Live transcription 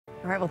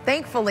All right, well,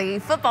 thankfully,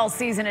 football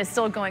season is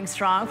still going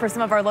strong for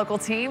some of our local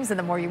teams, and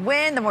the more you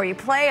win, the more you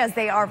play, as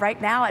they are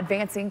right now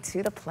advancing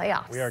to the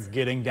playoffs. We are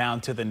getting down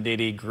to the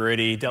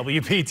nitty-gritty.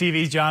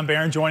 WPTV's John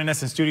Barron joining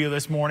us in studio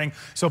this morning.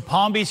 So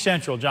Palm Beach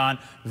Central, John,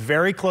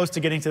 very close to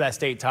getting to that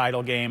state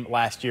title game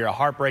last year, a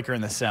heartbreaker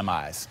in the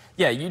semis.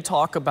 Yeah, you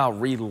talk about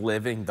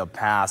reliving the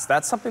past.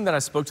 That's something that I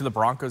spoke to the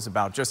Broncos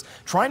about, just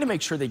trying to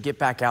make sure they get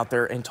back out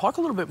there and talk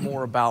a little bit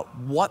more about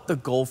what the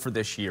goal for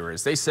this year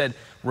is. They said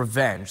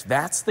revenge.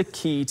 That's the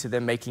key to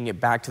them making it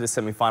back to the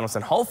semifinals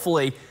and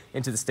hopefully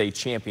into the state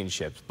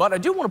championships. But I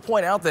do want to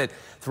point out that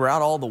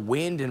throughout all the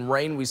wind and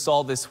rain we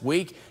saw this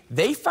week,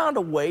 they found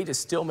a way to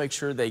still make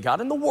sure they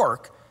got in the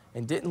work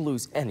and didn't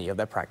lose any of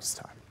that practice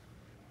time.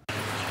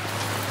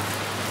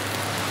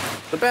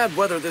 The bad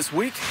weather this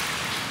week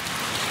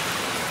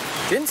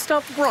didn't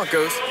stop the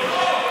Broncos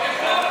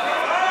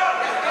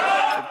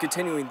from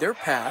continuing their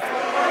path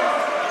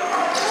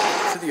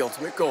to the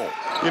ultimate goal.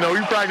 You know,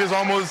 we practice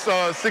almost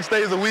 6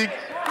 days a week.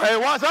 Hey,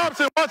 watch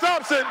option, watch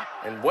option.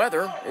 And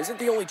weather isn't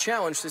the only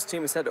challenge this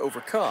team has had to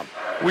overcome.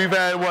 We've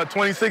had,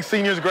 26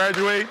 seniors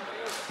graduate.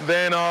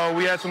 Then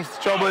we had some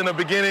trouble in the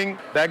beginning.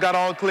 That got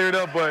all cleared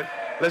up, but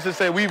let's just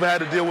say we've had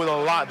to deal with a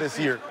lot this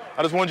year.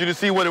 I just want you to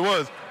see what it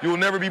was. You will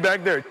never be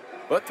back there.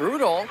 But through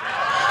it all,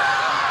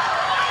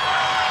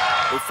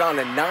 they found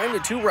a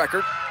 9-2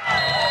 record,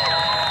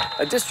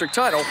 a district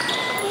title,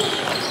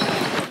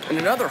 and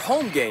another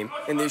home game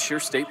in this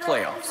year's state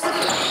playoffs.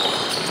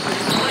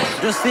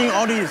 Just seeing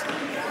all these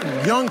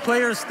young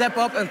players step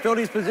up and fill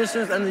these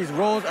positions and these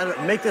roles and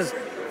make this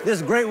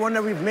great one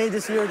that we've made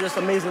this year just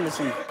amazing to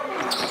see.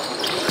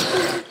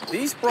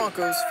 These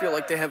Broncos feel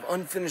like they have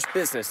unfinished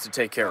business to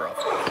take care of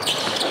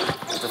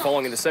after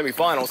falling in the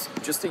semifinals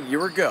just a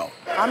year ago.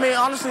 I mean,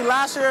 honestly,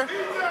 last year,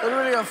 it was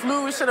really a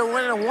fluke. We should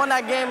have won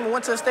that game and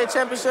went to the state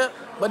championship.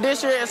 But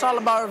this year, it's all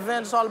about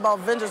revenge. It's all about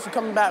vengeance and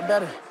coming back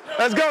better.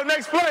 Let's go,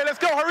 next play, let's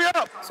go, hurry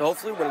up. So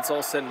hopefully when it's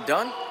all said and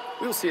done,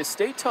 we will see a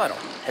state title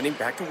heading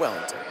back to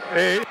Wellington.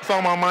 Hey, it's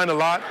on my mind a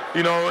lot.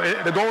 You know,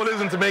 the goal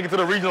isn't to make it to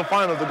the regional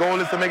finals. The goal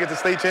is to make it to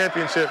state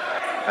championship.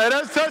 Hey,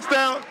 that's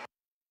touchdown.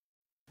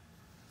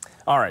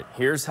 All right,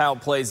 here's how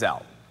it plays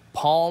out.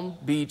 Palm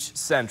Beach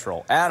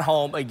Central at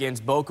home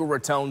against Boca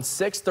Raton.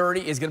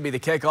 6:30 is going to be the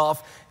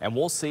kickoff, and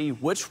we'll see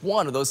which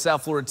one of those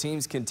South Florida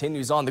teams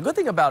continues on. The good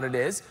thing about it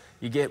is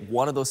you get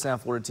one of those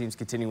South Florida teams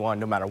continue on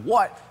no matter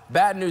what.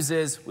 Bad news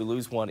is we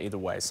lose one either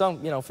way. So,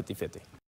 50-50.